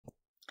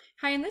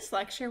Hi, in this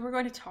lecture, we're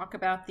going to talk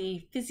about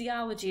the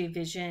physiology of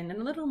vision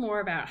and a little more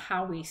about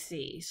how we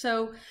see.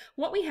 So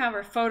what we have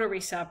are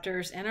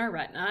photoreceptors in our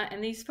retina,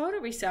 and these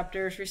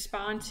photoreceptors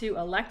respond to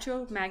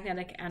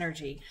electromagnetic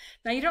energy.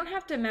 Now, you don't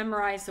have to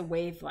memorize the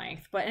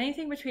wavelength, but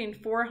anything between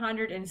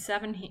 400 and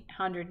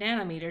 700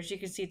 nanometers, you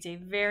can see it's a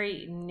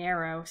very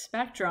narrow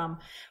spectrum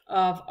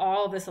of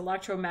all of this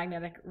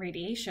electromagnetic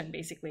radiation,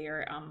 basically,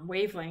 or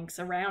wavelengths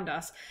around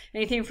us.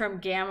 Anything from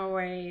gamma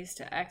waves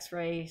to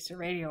X-rays to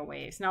radio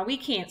waves. Now, we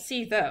can't see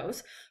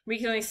those. We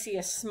can only see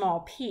a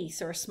small piece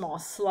or a small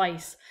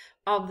slice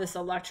of this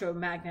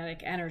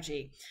electromagnetic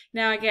energy.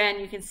 Now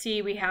again, you can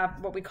see we have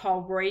what we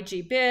call Roy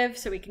G. Biv,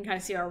 so we can kind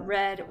of see our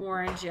red,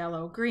 orange,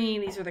 yellow, green.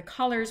 These are the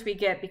colors we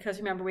get because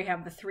remember we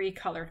have the three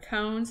colored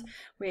cones.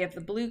 We have the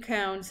blue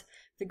cones,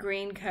 the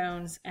green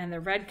cones, and the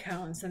red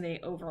cones, and they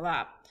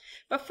overlap.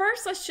 But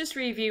first, let's just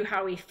review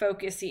how we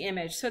focus the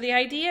image. So the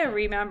idea,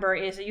 remember,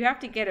 is that you have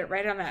to get it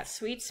right on that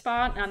sweet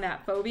spot, on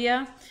that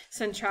fovea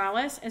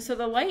centralis. And so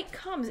the light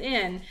comes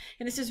in,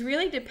 and this is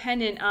really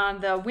dependent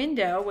on the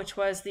window, which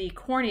was the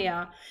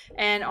cornea,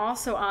 and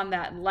also on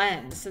that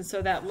lens. And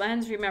so that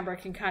lens, remember,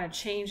 can kind of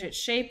change its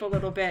shape a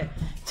little bit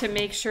to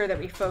make sure that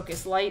we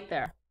focus light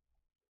there.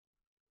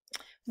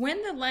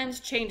 When the lens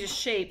changes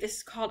shape, this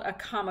is called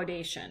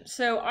accommodation.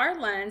 So our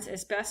lens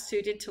is best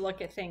suited to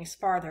look at things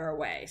farther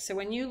away. So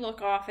when you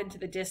look off into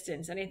the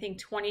distance, anything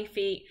 20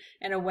 feet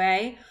and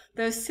away,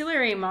 those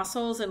ciliary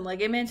muscles and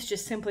ligaments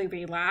just simply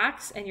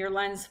relax and your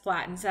lens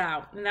flattens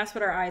out. And that's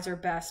what our eyes are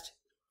best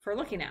for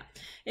looking at.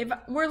 If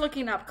we're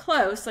looking up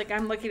close, like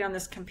I'm looking on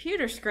this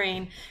computer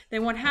screen,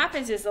 then what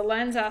happens is the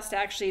lens has to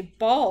actually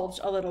bulge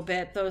a little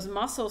bit. Those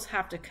muscles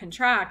have to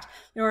contract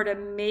in order to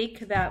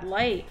make that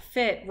light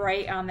fit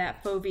right on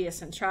that fovea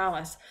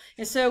centralis.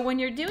 And so when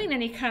you're doing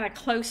any kind of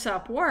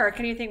close-up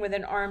work, anything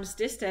within arm's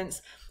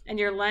distance, and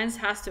your lens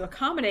has to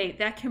accommodate,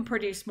 that can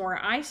produce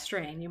more eye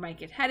strain. You might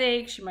get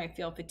headaches, you might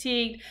feel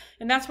fatigued,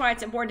 and that's why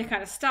it's important to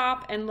kind of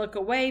stop and look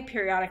away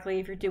periodically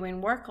if you're doing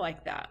work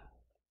like that.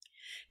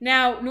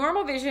 Now,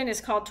 normal vision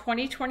is called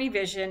 20/20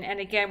 vision,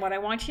 and again, what I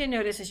want you to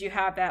notice is you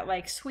have that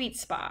like sweet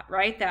spot,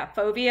 right? That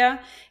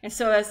fovea, and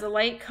so as the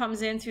light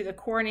comes in through the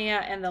cornea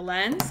and the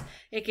lens,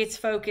 it gets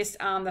focused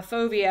on the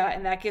fovea,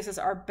 and that gives us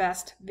our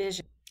best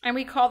vision. And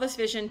we call this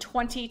vision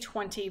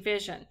 20/20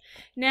 vision.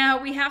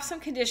 Now, we have some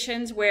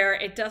conditions where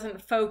it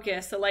doesn't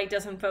focus, the light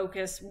doesn't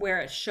focus where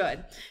it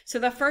should. So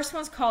the first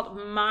one's called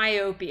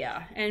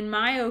myopia, and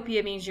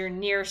myopia means you're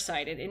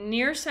nearsighted, and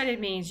nearsighted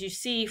means you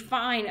see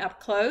fine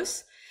up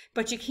close,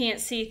 but you can't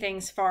see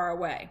things far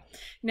away.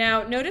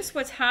 Now, notice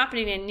what's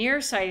happening in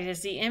nearsighted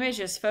is the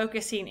image is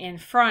focusing in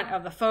front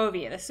of the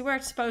fovea. This is where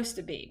it's supposed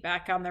to be,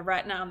 back on the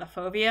retina on the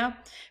fovea,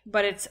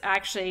 but it's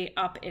actually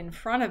up in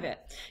front of it.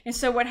 And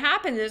so what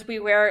happens is we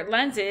wear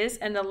lenses,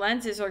 and the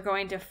lenses are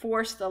going to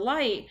force the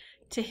light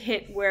to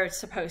hit where it's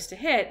supposed to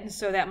hit, and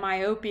so that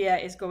myopia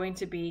is going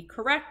to be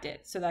corrected.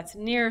 So that's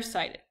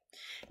nearsighted.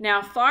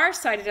 Now,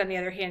 farsighted, on the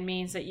other hand,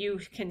 means that you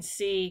can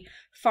see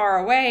far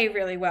away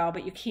really well,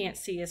 but you can't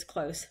see as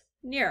close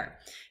near.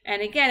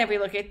 And again, if we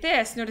look at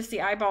this, notice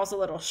the eyeball's a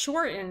little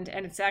shortened,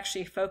 and it's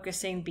actually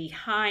focusing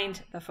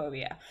behind the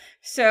fovea.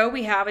 So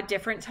we have a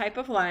different type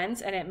of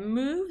lens, and it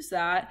moves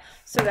that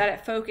so that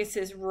it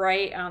focuses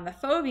right on the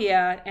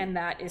fovea, and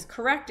that is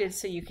corrected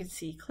so you can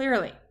see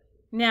clearly.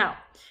 Now,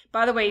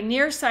 by the way,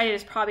 nearsighted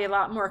is probably a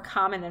lot more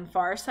common than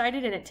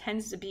farsighted, and it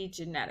tends to be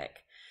genetic.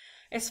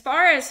 As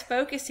far as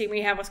focusing,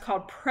 we have what's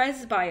called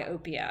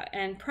presbyopia,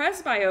 and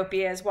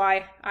presbyopia is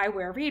why I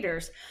wear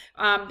readers,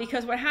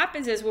 because what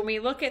happens is when we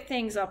look at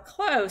things up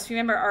close,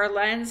 remember our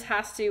lens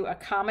has to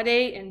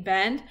accommodate and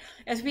bend.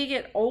 As we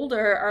get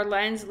older, our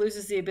lens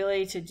loses the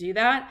ability to do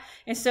that,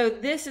 and so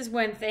this is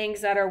when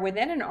things that are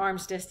within an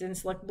arm's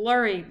distance look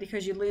blurry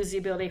because you lose the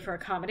ability for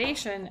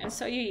accommodation, and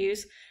so you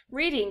use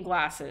reading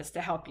glasses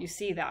to help you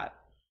see that.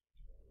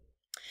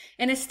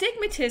 And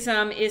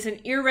astigmatism is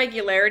an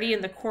irregularity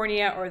in the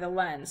cornea or the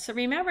lens. So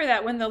remember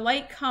that when the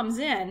light comes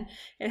in,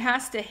 it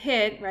has to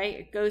hit, right?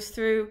 It goes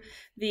through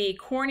the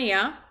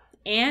cornea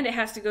and it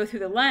has to go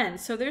through the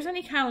lens. So there's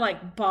any kind of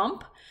like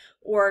bump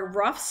or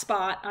rough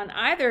spot on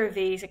either of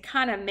these, it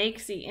kind of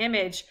makes the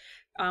image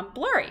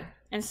blurry.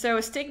 And so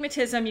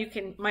astigmatism,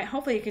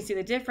 hopefully you can see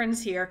the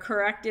difference here,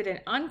 corrected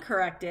and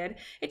uncorrected.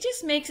 It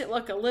just makes it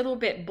look a little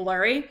bit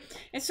blurry.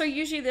 And so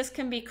usually this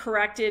can be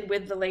corrected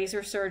with the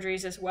laser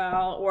surgeries as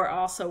well, or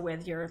also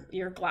with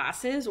your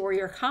glasses or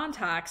your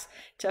contacts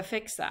to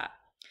fix that.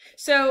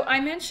 So I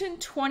mentioned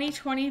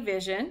 20/20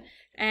 vision,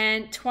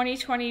 and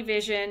 20/20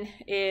 vision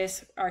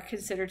are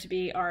considered to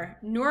be our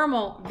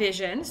normal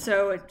vision.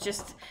 So it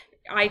just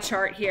eye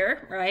chart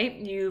here, right?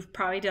 You've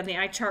probably done the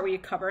eye chart where you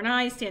cover an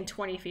eye, stand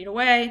 20 feet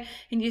away,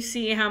 and you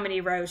see how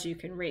many rows you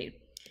can read.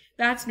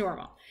 That's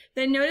normal.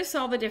 Then notice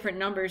all the different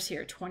numbers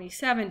here,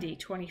 20/70,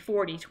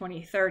 20/40,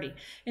 20/30.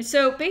 And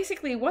so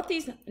basically what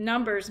these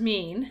numbers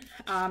mean,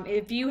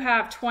 if you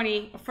have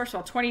first of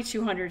all,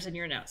 2200s in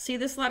your notes. See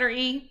this letter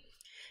E?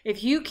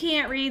 If you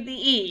can't read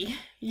the E,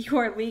 you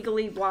are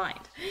legally blind.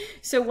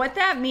 So what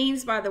that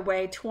means, by the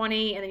way,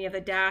 20 and then you have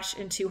the dash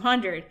and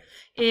 200,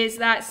 is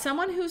that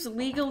someone who's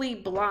legally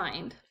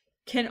blind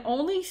can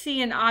only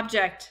see an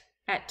object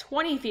at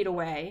 20 feet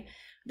away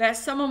that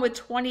someone with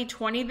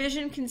 20/20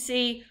 vision can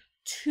see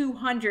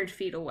 200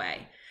 feet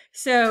away.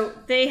 So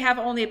they have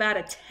only about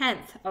a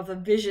tenth of the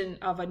vision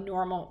of a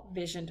normal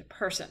visioned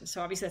person.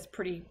 So obviously that's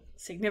pretty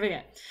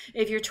significant.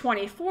 If you're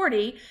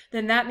 20/40,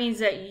 then that means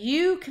that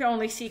you can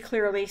only see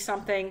clearly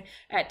something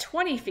at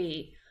 20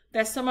 feet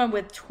that someone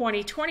with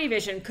 20/20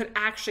 vision could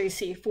actually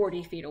see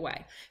 40 feet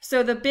away.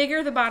 So the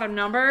bigger the bottom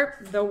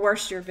number, the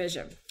worse your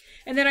vision.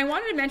 And then I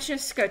wanted to mention a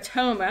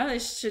scotoma.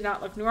 This should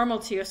not look normal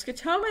to you. A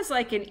scotoma is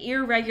like an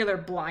irregular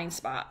blind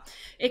spot.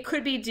 It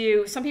could be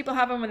due, some people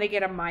have them when they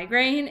get a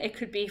migraine. It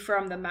could be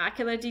from the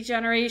macular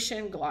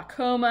degeneration,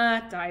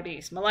 glaucoma,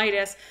 diabetes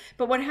mellitus.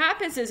 But what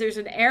happens is there's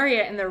an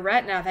area in the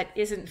retina that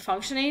isn't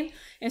functioning.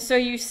 And so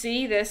you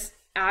see this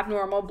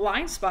abnormal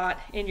blind spot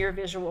in your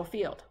visual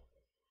field.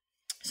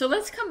 So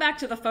let's come back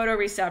to the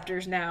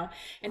photoreceptors now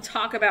and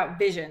talk about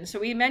vision. So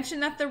we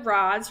mentioned that the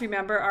rods,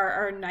 remember, are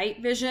our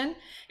night vision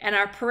and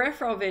our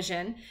peripheral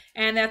vision,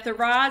 and that the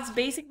rods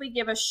basically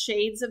give us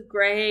shades of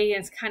gray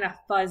and it's kind of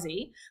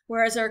fuzzy,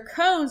 whereas our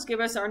cones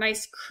give us our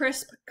nice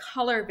crisp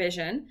color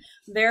vision.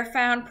 They're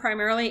found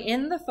primarily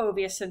in the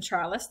fovea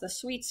centralis, the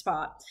sweet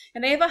spot,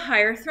 and they have a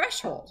higher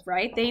threshold,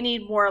 right? They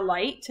need more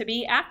light to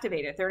be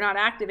activated. They're not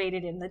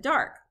activated in the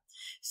dark.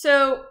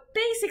 So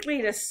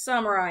basically, to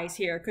summarize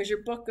here, because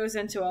your book goes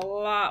into a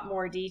lot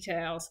more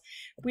details,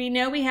 we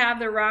know we have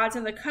the rods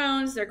and the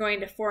cones. They're going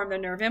to form the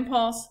nerve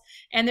impulse,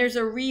 and there's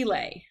a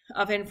relay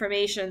of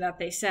information that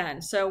they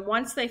send. So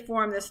once they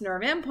form this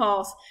nerve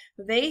impulse,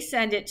 they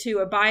send it to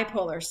a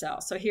bipolar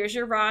cell. So here's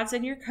your rods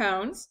and your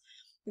cones.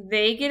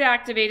 They get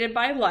activated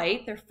by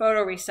light, they're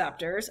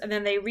photoreceptors, and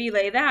then they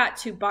relay that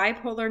to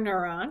bipolar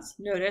neurons.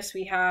 Notice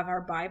we have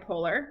our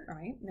bipolar,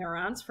 right,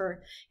 neurons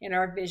for in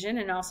our vision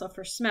and also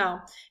for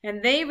smell.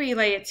 And they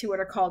relay it to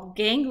what are called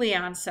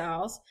ganglion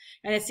cells,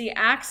 and it's the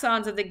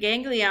axons of the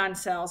ganglion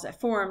cells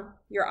that form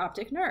your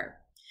optic nerve.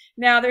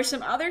 Now, there's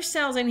some other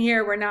cells in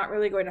here. We're not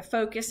really going to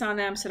focus on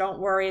them, so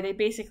don't worry. They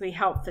basically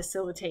help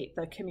facilitate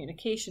the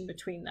communication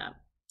between them.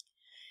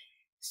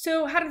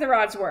 So how do the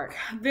rods work?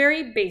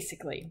 Very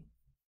basically,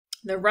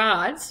 the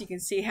rods, you can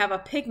see, have a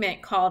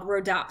pigment called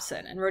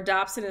rhodopsin, and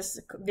rhodopsin is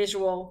a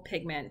visual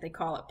pigment. They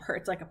call it,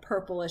 it's like a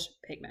purplish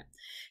pigment.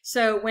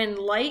 So when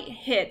light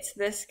hits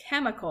this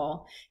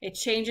chemical, it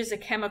changes a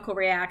chemical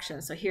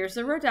reaction. So here's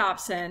the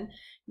rhodopsin.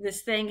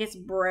 This thing gets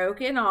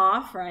broken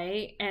off,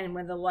 right? And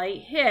when the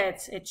light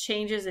hits, it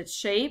changes its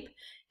shape.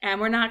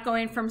 And we're not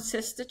going from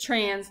cis to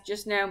trans,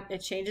 just know it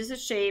changes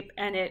its shape,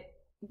 and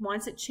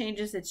once it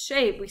changes its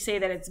shape, we say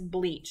that it's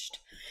bleached.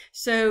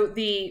 So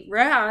the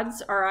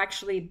rods are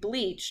actually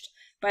bleached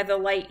by the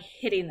light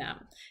hitting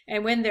them.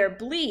 And when they're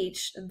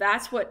bleached,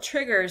 that's what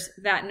triggers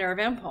that nerve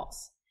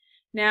impulse.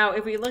 Now,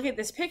 if we look at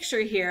this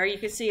picture here, you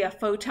can see a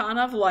photon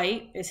of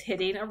light is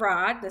hitting a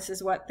rod. This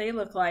is what they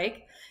look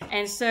like.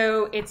 And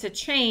so it's a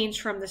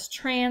change from this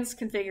trans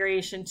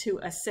configuration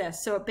to a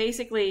cis. So it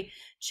basically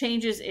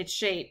changes its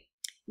shape.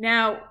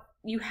 Now,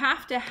 you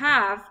have to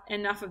have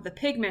enough of the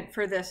pigment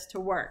for this to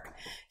work.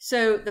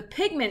 So the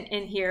pigment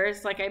in here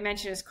is, like I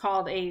mentioned, is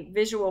called a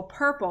visual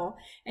purple.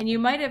 And you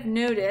might have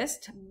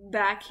noticed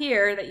back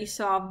here that you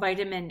saw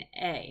vitamin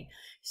A.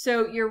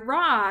 So your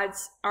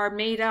rods are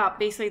made up,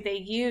 basically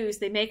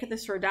they make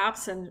this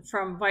rhodopsin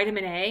from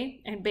vitamin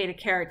A and beta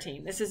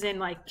carotene. This is in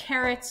like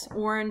carrots,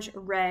 orange,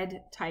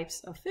 red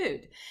types of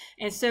food.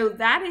 And so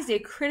that is a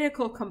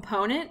critical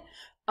component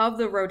of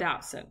the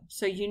rhodopsin.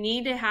 So you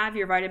need to have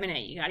your vitamin A.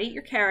 You got to eat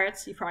your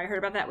carrots. You probably heard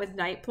about that with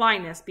night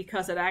blindness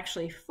because it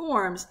actually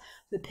forms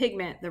the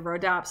pigment, the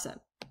rhodopsin.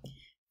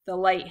 The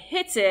light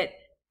hits it,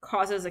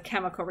 causes a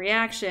chemical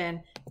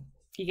reaction,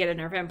 you get a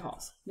nerve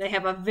impulse. They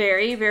have a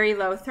very, very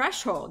low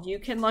threshold. You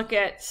can look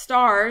at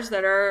stars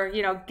that are,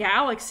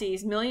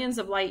 galaxies, millions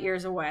of light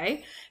years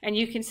away, and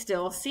you can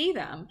still see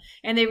them.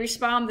 And they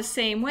respond the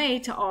same way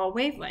to all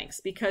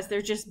wavelengths because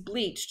they're just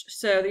bleached.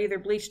 So they're either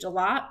bleached a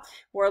lot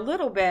or a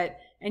little bit,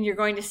 and you're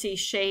going to see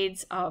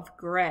shades of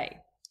gray.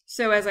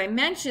 So as I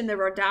mentioned, the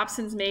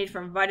rhodopsin's made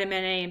from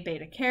vitamin A and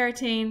beta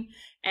carotene,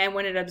 and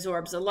when it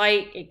absorbs the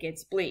light, it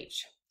gets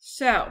bleached.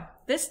 So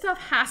this stuff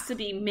has to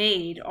be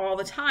made all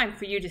the time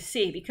for you to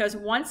see, because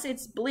once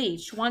it's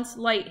bleached, once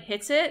light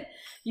hits it,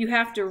 you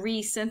have to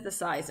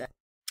resynthesize it.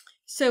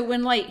 So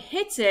when light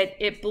hits it,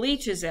 it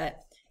bleaches it,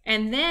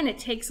 and then it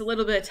takes a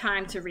little bit of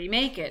time to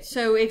remake it.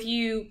 So if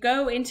you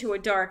go into a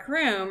dark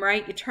room,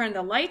 right, you turn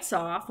the lights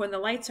off. When the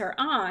lights are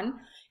on,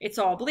 it's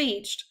all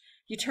bleached.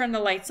 You turn the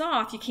lights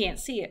off, you can't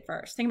see it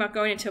first. Think about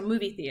going into a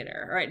movie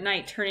theater or at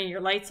night turning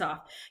your lights off.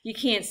 You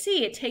can't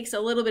see. It takes a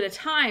little bit of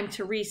time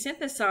to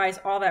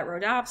resynthesize all that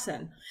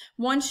rhodopsin.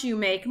 Once you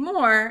make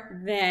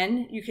more,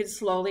 then you can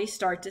slowly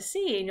start to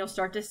see, and you'll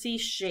start to see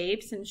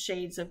shapes and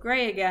shades of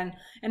gray again.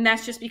 And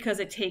that's just because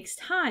it takes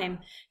time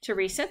to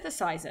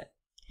resynthesize it.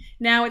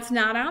 Now it's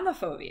not on the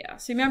fovea.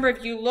 So remember,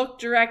 if you look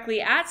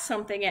directly at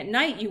something at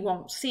night, you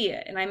won't see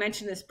it. And I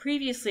mentioned this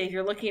previously, if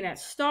you're looking at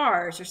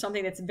stars or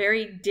something that's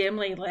very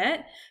dimly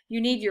lit,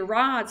 you need your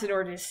rods in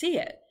order to see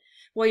it.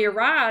 Well, your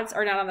rods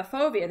are not on the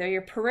fovea, they're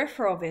your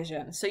peripheral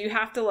vision. So you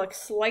have to look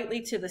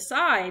slightly to the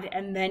side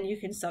and then you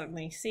can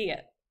suddenly see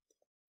it.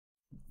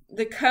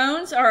 The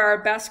cones are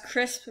our best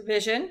crisp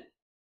vision.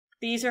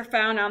 These are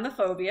found on the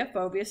fovea,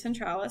 fovea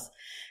centralis,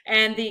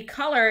 and the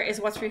color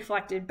is what's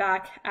reflected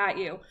back at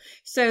you.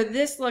 So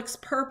this looks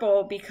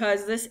purple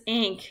because this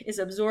ink is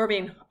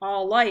absorbing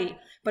all light,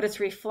 but it's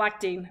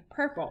reflecting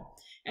purple.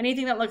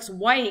 Anything that looks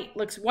white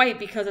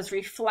because it's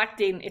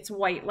reflecting its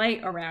white light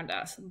around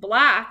us.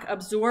 Black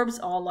absorbs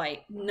all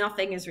light.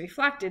 Nothing is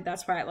reflected.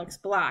 That's why it looks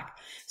black.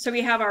 So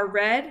we have our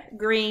red,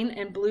 green,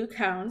 and blue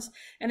cones,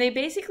 and they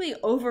basically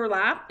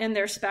overlap in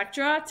their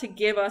spectra to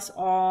give us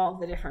all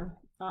the different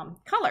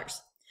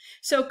colors.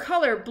 So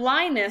color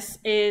blindness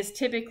is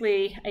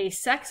typically a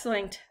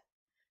sex-linked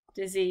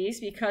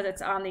disease because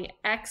it's on the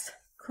X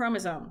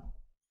chromosome.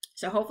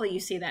 So hopefully you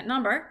see that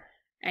number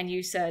and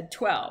you said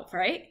 12,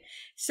 right?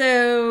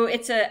 So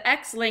it's an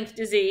X-linked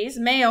disease.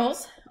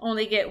 Males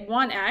only get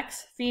one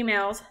X,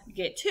 females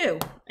get two,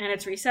 and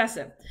it's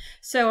recessive.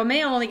 So a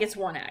male only gets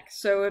one X.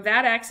 So if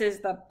that X is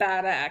the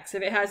beta X,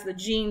 if it has the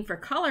gene for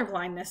color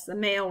blindness, the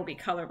male will be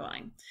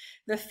colorblind.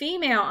 The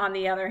female, on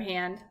the other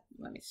hand,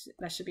 let me see,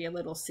 that should be a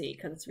little c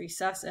because it's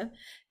recessive,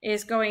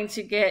 is going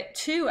to get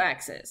two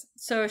X's.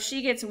 So if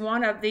she gets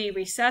one of the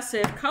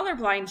recessive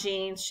colorblind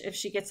genes, if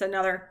she gets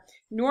another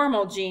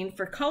normal gene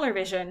for color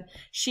vision,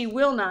 she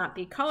will not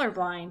be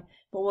colorblind,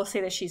 but we'll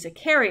say that she's a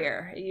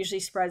carrier. It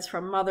usually spreads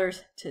from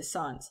mothers to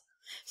sons.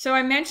 So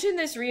I mentioned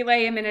this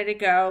relay a minute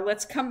ago.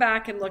 Let's come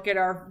back and look at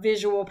our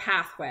visual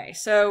pathway.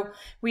 So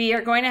we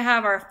are going to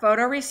have our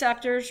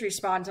photoreceptors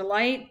respond to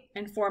light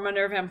and form a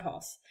nerve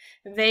impulse.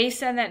 They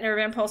send that nerve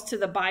impulse to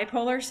the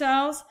bipolar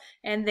cells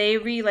and they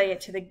relay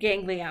it to the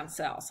ganglion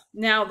cells.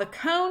 Now the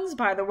cones,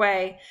 by the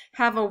way,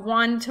 have a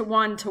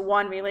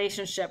 1-to-1-to-1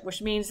 relationship,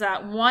 which means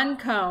that one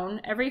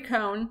cone, every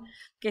cone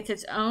gets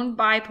its own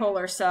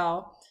bipolar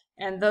cell,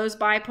 and those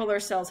bipolar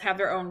cells have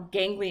their own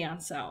ganglion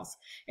cells.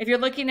 If you're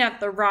looking at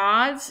the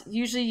rods,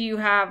 usually you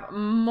have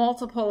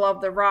multiple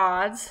of the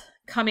rods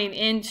coming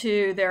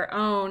into their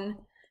own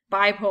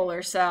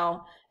bipolar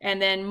cell,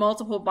 and then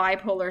multiple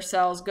bipolar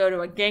cells go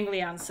to a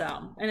ganglion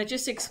cell. And it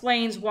just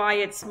explains why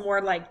it's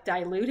more like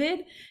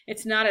diluted.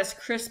 It's not as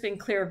crisp and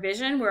clear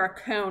vision, where a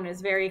cone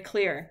is very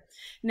clear.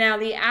 Now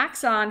the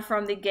axon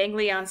from the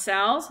ganglion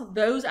cells,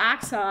 those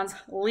axons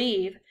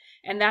leave,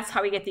 and that's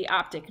how we get the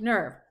optic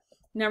nerve.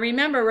 Now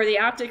remember, where the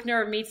optic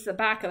nerve meets the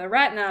back of the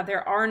retina,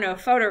 there are no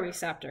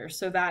photoreceptors,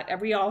 so that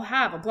we all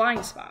have a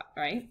blind spot,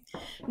 right?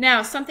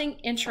 Now something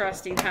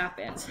interesting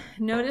happens.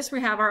 Notice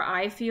we have our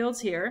eye fields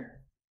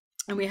here,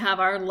 and we have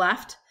our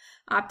left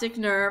optic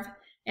nerve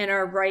and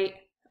our right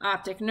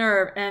optic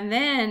nerve, and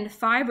then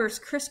fibers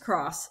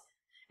crisscross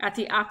at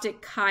the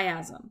optic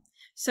chiasm.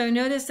 So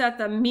notice that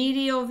the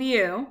medial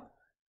view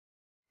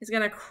is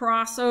going to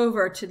cross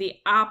over to the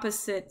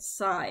opposite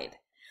side.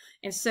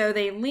 And so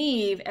they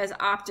leave as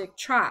optic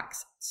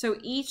tracts. So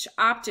each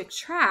optic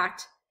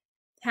tract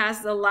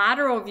has the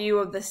lateral view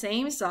of the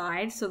same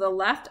side. So the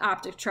left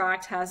optic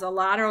tract has a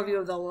lateral view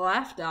of the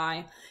left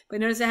eye,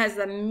 but notice it has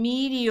the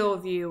medial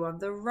view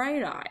of the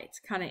right eye. It's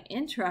kind of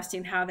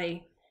interesting how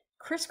they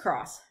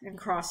crisscross and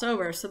cross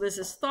over. So this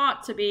is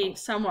thought to be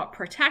somewhat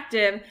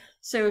protective.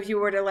 So if you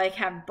were to like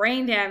have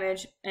brain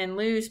damage and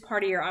lose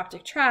part of your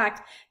optic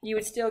tract, you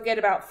would still get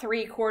about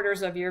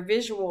 3/4 of your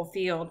visual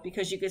field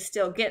because you could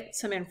still get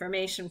some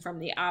information from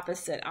the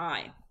opposite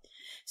eye.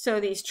 So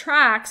these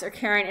tracts are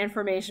carrying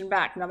information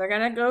back. Now they're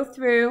going to go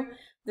through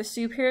the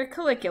superior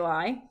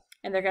colliculi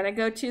and they're going to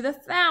go to the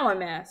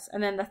thalamus.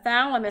 And then the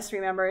thalamus,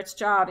 remember, its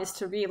job is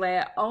to relay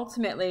it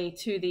ultimately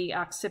to the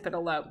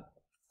occipital lobe.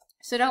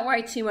 So don't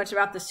worry too much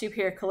about the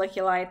superior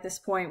colliculi at this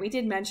point. We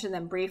did mention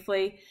them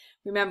briefly.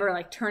 Remember,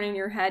 like turning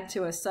your head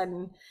to a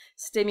sudden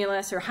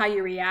stimulus or how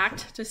you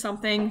react to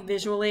something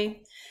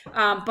visually.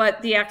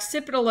 But the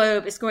occipital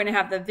lobe is going to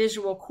have the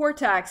visual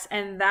cortex,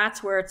 and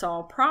that's where it's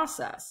all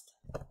processed.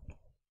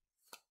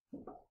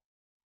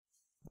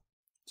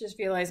 Just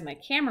realized my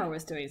camera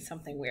was doing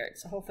something weird,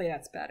 so hopefully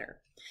that's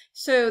better.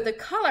 So the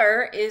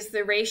color is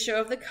the ratio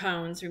of the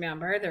cones.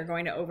 Remember, they're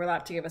going to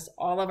overlap to give us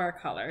all of our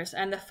colors.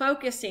 And the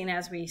focusing,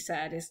 as we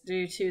said, is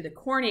due to the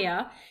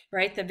cornea,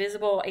 right? The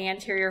visible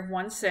anterior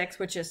 1/6,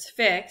 which is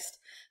fixed.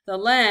 The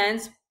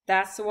lens,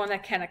 that's the one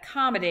that can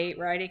accommodate,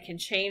 right? It can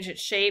change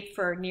its shape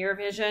for near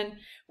vision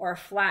or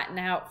flatten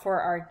out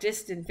for our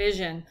distant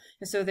vision.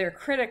 And so they're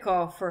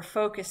critical for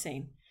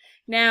focusing.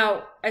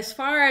 Now, as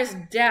far as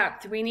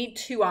depth, we need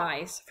two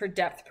eyes for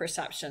depth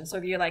perception. So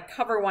if you like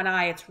cover one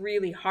eye, it's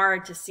really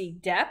hard to see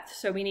depth.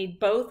 So we need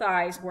both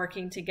eyes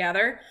working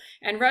together.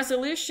 And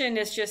resolution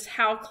is just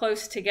how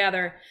close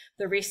together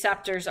the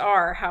receptors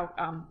are, how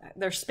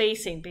they're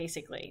spacing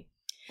basically.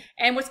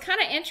 And what's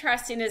kind of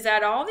interesting is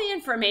that all the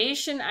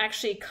information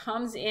actually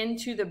comes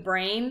into the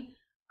brain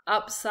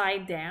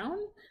upside down,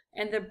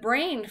 and the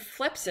brain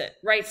flips it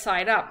right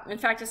side up. In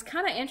fact, it's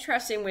kind of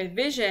interesting with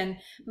vision.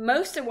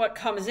 Most of what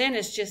comes in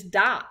is just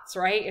dots,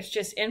 right? It's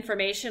just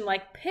information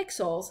like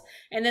pixels,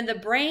 and then the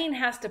brain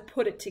has to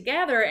put it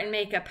together and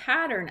make a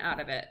pattern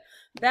out of it.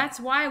 That's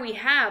why we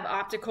have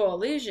optical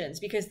illusions,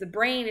 because the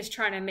brain is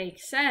trying to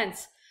make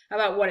sense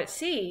about what it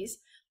sees.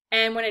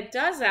 And when it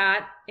does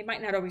that, it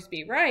might not always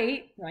be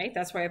right?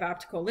 That's why I have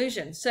optical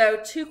illusion. So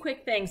 2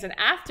 quick things. An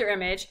after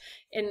image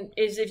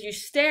is if you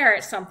stare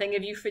at something,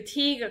 if you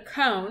fatigue a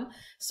cone.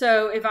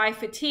 So if I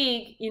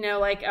fatigue,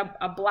 like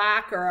a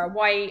black or a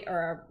white or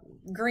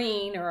a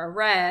green or a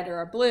red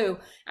or a blue,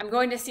 I'm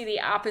going to see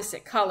the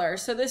opposite color.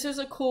 So this is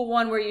a cool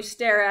one where you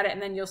stare at it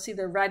and then you'll see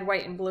the red,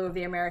 white, and blue of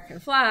the American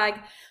flag.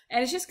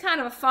 And it's just kind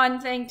of a fun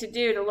thing to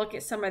do, to look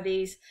at some of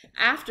these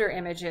after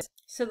images.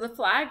 So the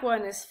flag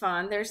one is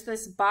fun. There's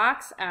this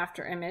box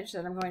after image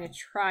that I'm going to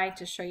try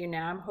to show you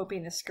now. I'm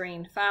hoping the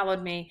screen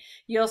followed me.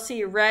 You'll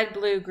see red,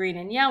 blue, green,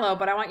 and yellow,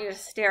 but I want you to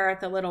stare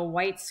at the little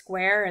white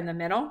square in the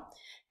middle.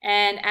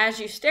 And as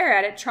you stare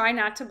at it, try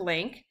not to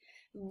blink.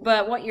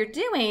 But what you're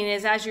doing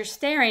is, as you're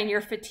staring,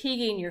 you're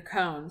fatiguing your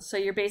cones. So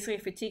you're basically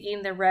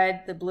fatiguing the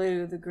red, the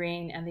blue, the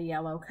green, and the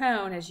yellow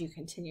cone as you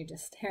continue to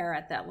stare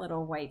at that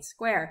little white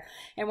square.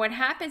 And what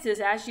happens is,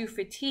 as you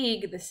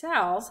fatigue the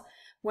cells,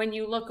 when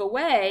you look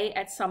away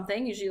at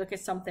something, usually look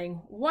at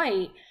something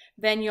white,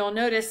 then you'll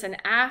notice an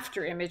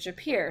after image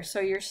appear.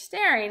 So you're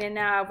staring, and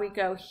now if we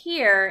go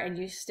here and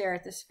you stare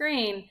at the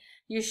screen,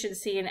 you should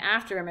see an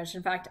after image.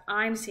 In fact,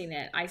 I'm seeing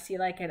it. I see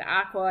like an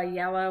aqua,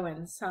 yellow,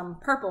 and some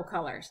purple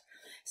colors.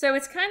 So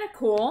it's kind of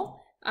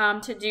cool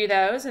to do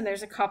those, and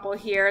there's a couple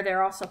here.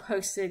 They're also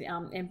posted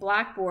in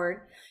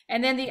Blackboard.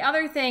 And then the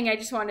other thing I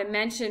just wanted to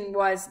mention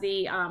was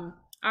the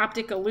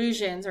optical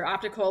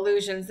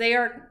illusions. They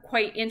are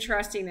quite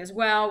interesting as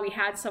well. We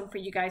had some for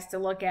you guys to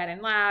look at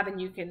in lab, and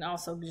you can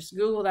also just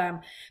Google them.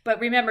 But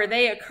remember,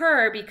 they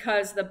occur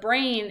because the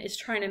brain is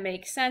trying to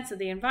make sense of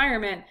the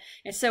environment,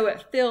 and so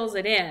it fills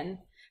it in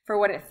for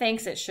what it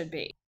thinks it should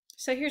be.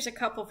 So here's a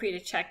couple for you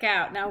to check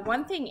out. Now,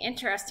 one thing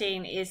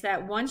interesting is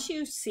that once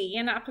you see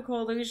an optical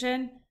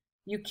illusion,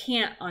 you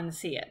can't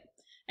unsee it.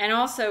 And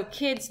also,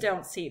 kids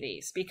don't see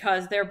these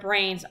because their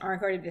brains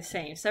aren't going to be the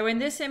same. So in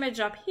this image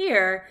up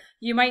here,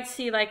 you might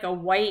see like a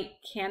white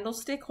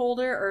candlestick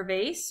holder or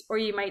vase, or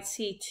you might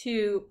see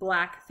 2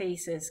 black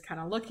faces kind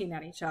of looking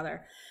at each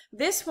other.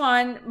 This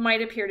one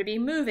might appear to be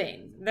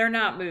moving. They're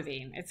not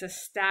moving. It's a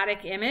static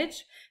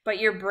image, but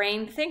your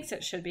brain thinks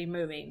it should be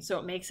moving, so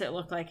it makes it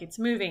look like it's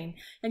moving.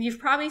 And you've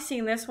probably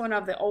seen this one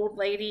of the old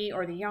lady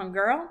or the young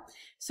girl.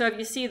 So if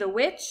you see the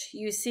witch,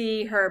 you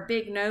see her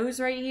big nose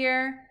right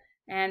here,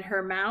 and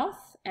her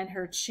mouth and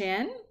her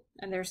chin,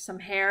 and there's some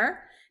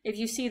hair. If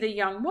you see the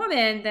young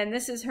woman, then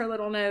this is her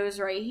little nose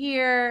right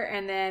here,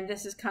 and then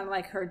this is kind of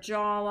like her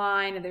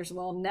jawline, and there's a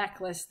little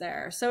necklace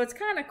there. So it's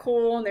kind of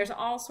cool, and there's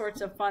all sorts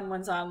of fun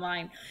ones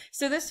online.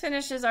 So this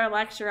finishes our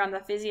lecture on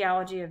the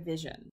physiology of vision.